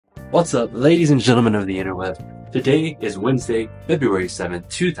What's up, ladies and gentlemen of the interweb? Today is Wednesday, February 7th,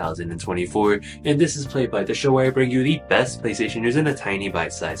 2024, and this is Play By, the show where I bring you the best PlayStation news in a tiny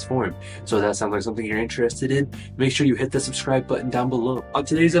bite-sized form. So if that sounds like something you're interested in, make sure you hit the subscribe button down below. On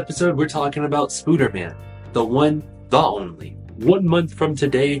today's episode, we're talking about Spiderman, the one, the only. 1 month from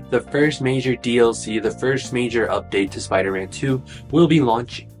today, the first major DLC, the first major update to Spider-Man 2 will be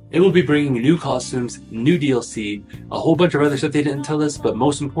launching. It will be bringing new costumes, new DLC, a whole bunch of other stuff they didn't tell us, but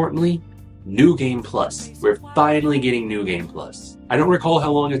most importantly, New Game Plus. We're finally getting New Game Plus. I don't recall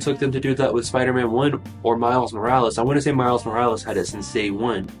how long it took them to do that with Spider-Man 1 or Miles Morales. I want to say Miles Morales had it since day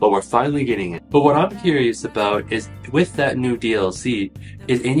one, but we're finally getting it. But what I'm curious about is, with that new DLC,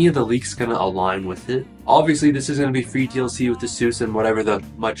 is any of the leaks going to align with it? Obviously, this is going to be free DLC with the suits and whatever the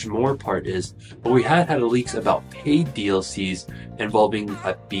much more part is, but we had leaks about paid DLCs involving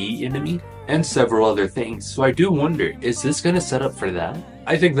a bee enemy and several other things. So I do wonder, is this going to set up for that?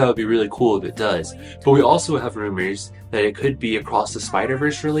 I think that would be really cool if it does. But we also have rumors that it could be Across the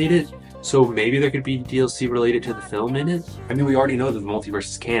Spider-Verse related, so maybe there could be DLC related to the film in it? I mean, we already know that the multiverse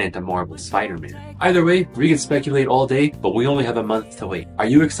is canon to Marvel's Spider-Man. Either way, we can speculate all day, but we only have a month to wait. Are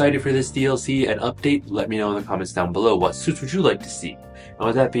you excited for this DLC and update? Let me know in the comments down below. What suits would you like to see? And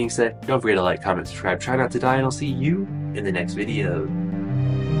with that being said, don't forget to like, comment, subscribe, try not to die, and I'll see you in the next video.